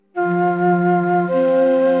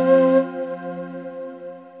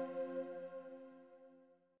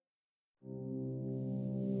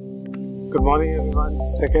everyone.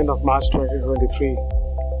 2nd of March 2023.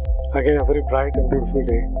 Again, a very bright and beautiful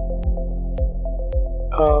day.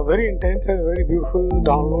 A very intense and very beautiful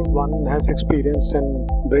download one has experienced and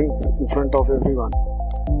brings in front of everyone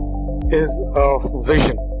is of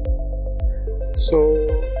vision. So,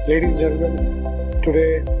 ladies and gentlemen,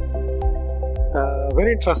 today,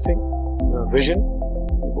 very interesting vision.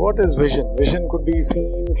 What is vision? Vision could be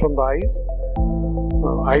seen from the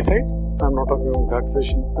eyesight. I'm not talking about that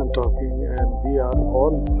vision. I'm talking, and we are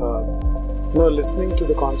all listening to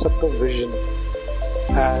the concept of vision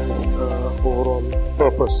as overall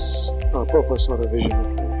purpose or a vision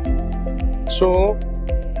of life. So,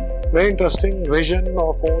 very interesting vision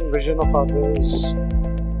of own, vision of others,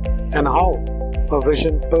 and how a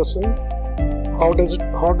vision person, how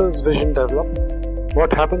does vision develop?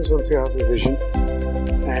 What happens once you have a vision?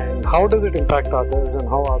 And how does it impact others, and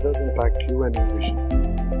how others impact you and your vision?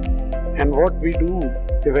 And what we do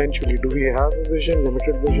eventually, do we have a vision,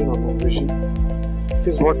 limited vision or no vision,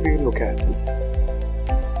 is what we look at.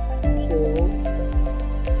 So,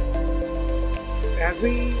 as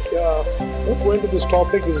we go into this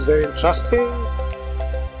topic, is very interesting.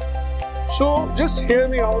 So, just hear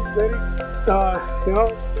me out very,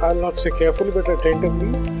 I'll not say carefully, but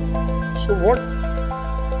attentively. So, what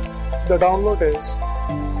the download is,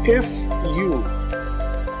 if you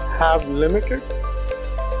have limited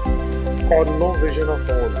or no vision of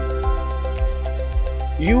own,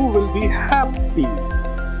 you will be happy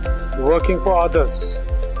working for others.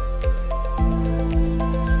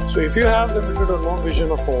 So if you have limited or no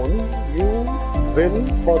vision of own, you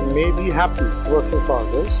will or may be happy working for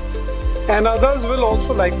others, and others will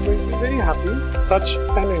also likewise be very happy such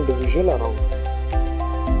an individual around them.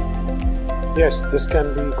 Yes, this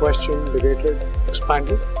can be questioned, debated,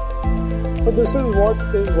 expanded, but this is what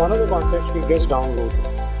is one of the contexts which gets downloaded.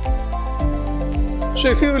 So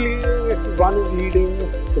if one is leading,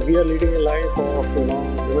 if we are leading a life of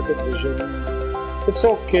limited vision, it's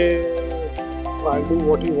okay. I'll do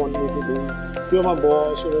what you want me to do. You're my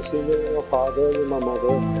boss, you're my senior, you're my father, you're my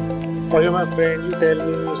mother, or you're my friend. You tell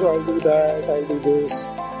me, so I'll do that, I'll do this.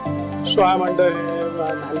 So I'm under him,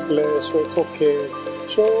 I'm helpless, so it's okay.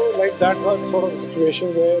 So like that sort of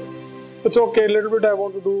situation where it's okay, a little bit I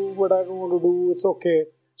want to do, but I don't want to do. It's okay.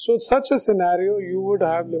 So, in such a scenario, you would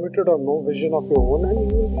have limited or no vision of your own, and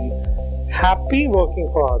you will be happy working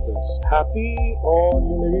for others. Happy, or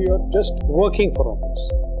maybe you're just working for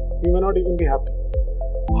others. You may not even be happy.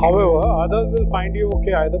 However, others will find you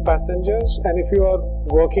okay, either passengers, and if you are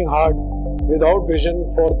working hard without vision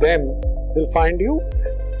for them, they'll find you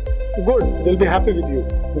good. They'll be happy with you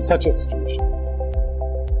in such a situation.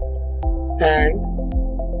 And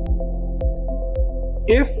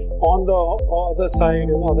if on the other side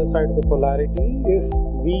of the polarity, if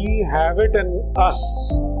we have it in us,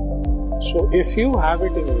 so if you have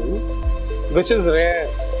it in you, which is rare,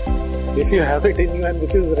 if you have it in you and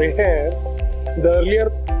which is rare, the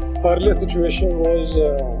earlier situation was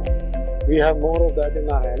we have more of that in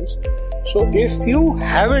our hands. So if you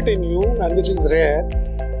have it in you and which is rare,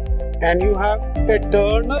 and you have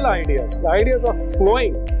eternal ideas, the ideas are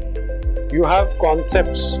flowing, you have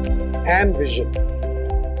concepts and vision,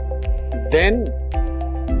 then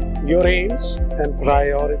your aims and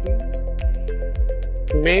priorities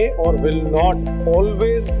may or will not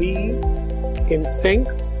always be in sync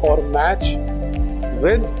or match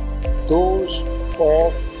with those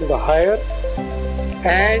of the higher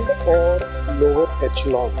and or lower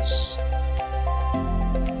echelons.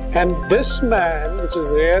 And this man, which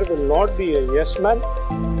is rare, will not be a yes man.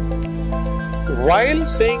 While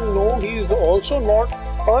saying no, he is also not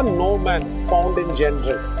a no man found in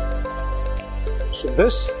general. So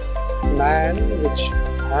this man, which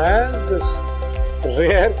has this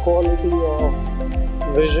rare quality of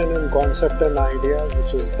vision and concept and ideas,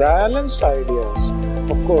 which is balanced ideas.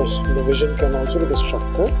 Of course, the vision can also be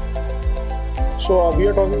destructive. So we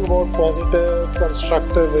are talking about positive,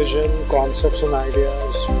 constructive vision, concepts and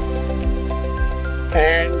ideas.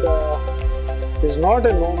 And is not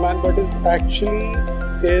a no man, but is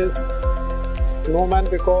no man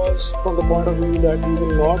because from the point of view that he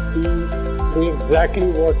will not be doing exactly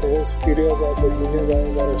what his superiors or the junior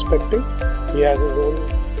guys are expecting. He has his own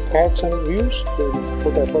thoughts and views, so he will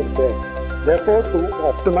put efforts there. Therefore, to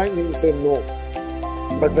optimize, he will say no.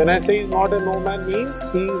 But when I say he's not a no man,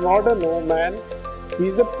 means he is not a no man. He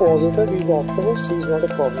is a positive, he is an optimist, he is not a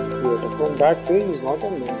problem creator. From that way, he is not a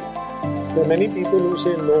no man. There are many people who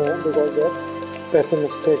say no because they are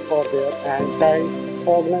pessimistic or they are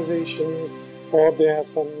anti-organization, or they have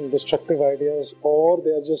some destructive ideas, or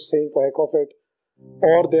they are just saying for heck of it,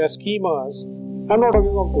 or they are schemas. I'm not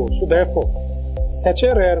talking of those. So therefore, such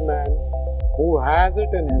a rare man who has it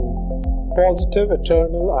in him. Positive,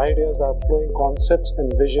 eternal ideas are flowing, concepts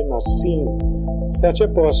and vision are seen. Such a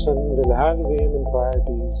person will have his aim and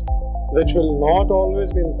priorities, which will not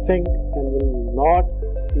always be in sync and will not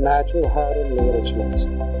match with higher and lower echelons.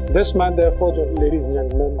 This man, therefore, ladies and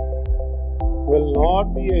gentlemen, will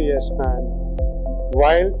not be a yes man.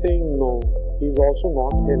 While saying no, he is also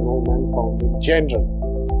not a no man found in general.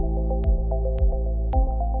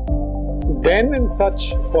 Then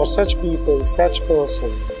for such people, such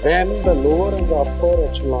person, then the lower and the upper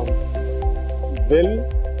echelon will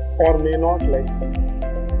or may not like you.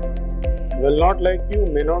 Will not like you,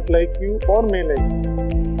 may not like you, or may like you.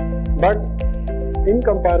 But in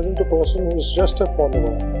comparison to a person who is just a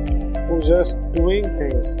follower, who is just doing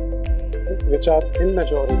things which are in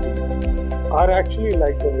majority, are actually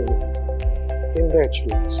like the middle in the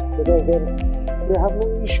echelons, because they have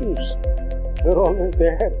no issues. They're always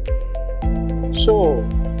there. So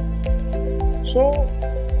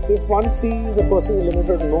if one sees a person with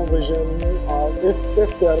limited no vision, or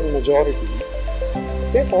if they are in majority,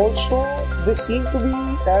 they seem to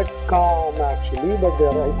be at calm actually, but they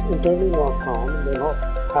are internally not calm. They're not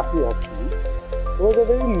happy actually. Because they're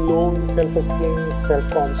very low in self-esteem,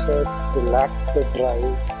 self-concept. They lack the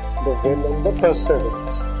drive, the will, and the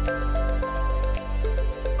perseverance.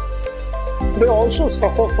 They also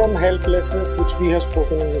suffer from helplessness, which we have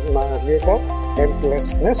spoken in my earlier talk.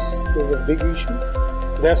 Helplessness is a big issue.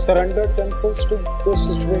 They have surrendered themselves to those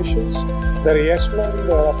situations. They're yes men,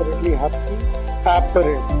 they're apparently happy.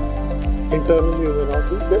 Internally they may not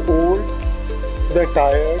be. They're old, they're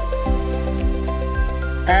tired.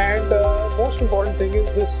 And most important thing is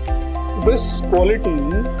this quality,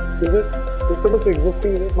 if it is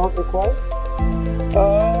existing, is it not required?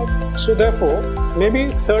 So therefore, maybe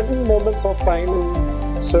certain moments of time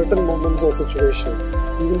in certain moments of situation,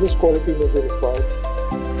 even this quality may be required.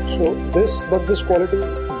 But this quality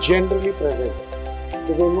is generally present.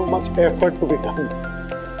 So there is no much effort to be done.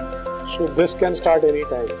 So this can start any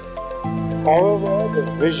time. However,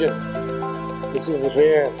 the vision, which is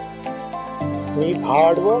rare, needs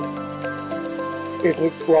hard work. It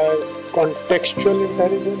requires contextual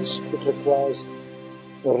intelligence. It requires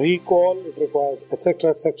recall. It requires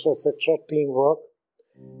etc. teamwork.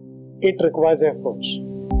 It requires efforts.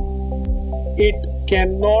 It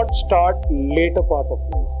cannot start later part of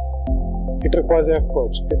life. It requires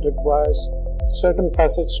efforts. It requires certain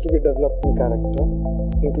facets to be developed in character,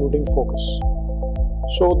 including focus.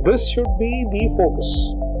 So this should be the focus.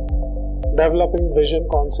 Developing vision,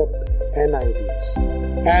 concept and ideas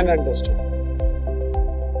and understanding.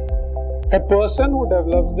 A person who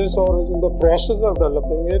develops this or is in the process of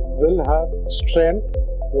developing it will have strength,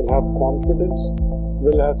 will have confidence,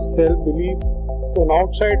 will have self-belief. To an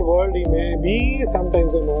outside world, he may be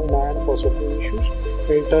sometimes a no man for certain issues,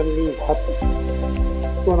 but internally he is happy.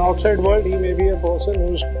 To an outside world, he may be a person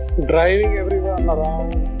who's driving everyone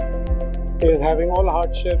around, is having all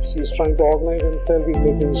hardships, he's trying to organize himself, he's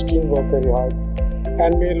making his team work very hard,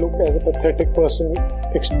 and may look as a pathetic person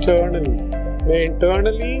externally. May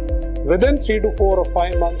internally, within 3 to 4 or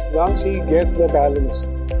 5 months, once he gets the balance,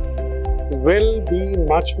 will be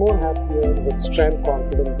much more happier with strength,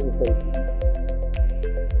 confidence and self-belief.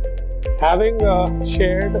 Having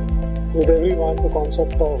shared with everyone the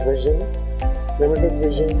concept of vision, limited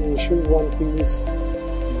vision, issues one feels,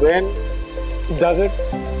 when does it?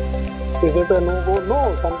 Is it a no-go?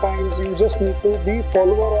 No, sometimes you just need to be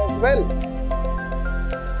follower as well.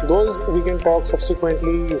 Those we can talk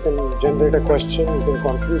subsequently, you can generate a question, you can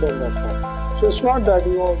contribute on that part. So it's not that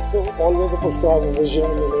you are also always supposed to have a vision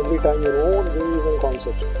and every time your own ways and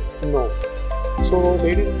concepts. No. So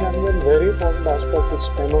ladies and gentlemen, very important aspect which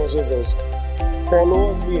emerges is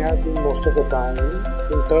followers we have been most of the time,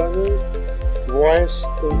 internal voice,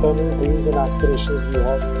 internal dreams and aspirations we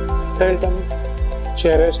have seldom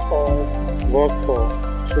cherished or worked for.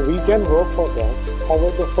 So we can work for that.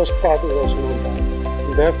 However, the first part is also not bad.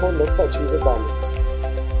 Therefore, let's achieve a balance.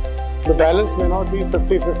 The balance may not be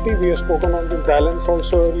 50-50. We have spoken on this balance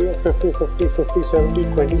also earlier, 50-50, 50-70,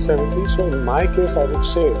 20-70. So in my case, I would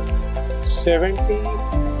say 70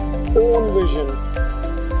 own vision,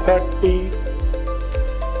 30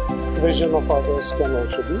 vision of others can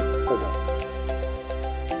also be adopted.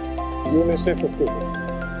 You may say 50-50.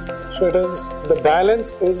 So it is, the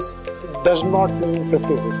balance does not mean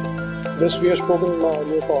 50-50. This we have spoken in my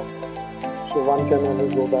earlier talk. So one can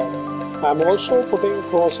always go back. I'm also putting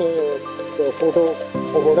across a photo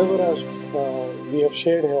of whatever we have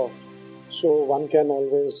shared here. So one can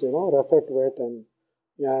always, refer to it and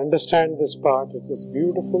understand this part. It is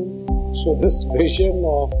beautiful. So this vision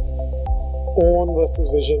of own versus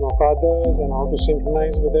vision of others and how to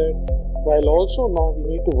synchronize with it while also now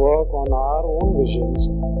we need to work on our own visions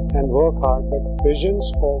and work hard, but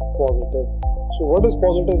visions of positive. So what is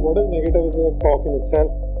positive, what is negative is a talk in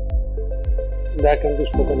itself that can be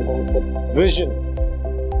spoken about, but vision,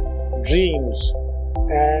 dreams,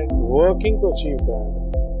 and working to achieve that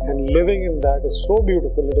and living in that is so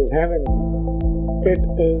beautiful, it is heavenly. It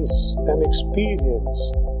is an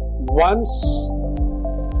experience. Once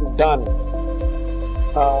done,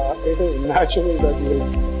 it is natural that you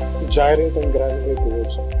will gyrate and gravitate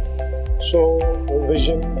towards it. So,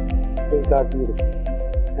 vision is that beautiful.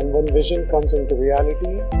 And when vision comes into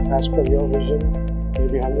reality, as per your vision,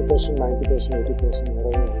 maybe 100%, 90%, 80%,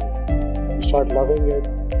 whatever, you start loving it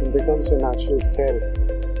and becomes your natural self.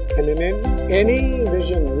 And in any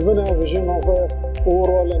vision, even a vision of a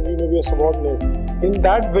overall and you may be a subordinate, in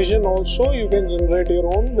that vision also you can generate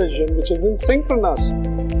your own vision which is in synchronized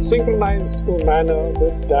manner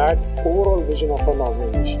with that overall vision of an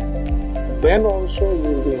organization. Then also you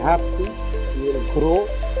will be happy, you will grow,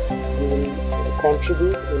 you will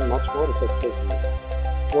contribute in much more effective way.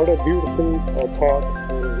 What a beautiful thought,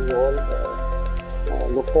 and we all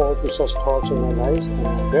look forward to such thoughts in our lives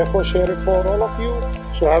and therefore share it for all of you.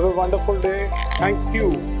 So have a wonderful day. Thank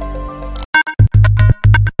you.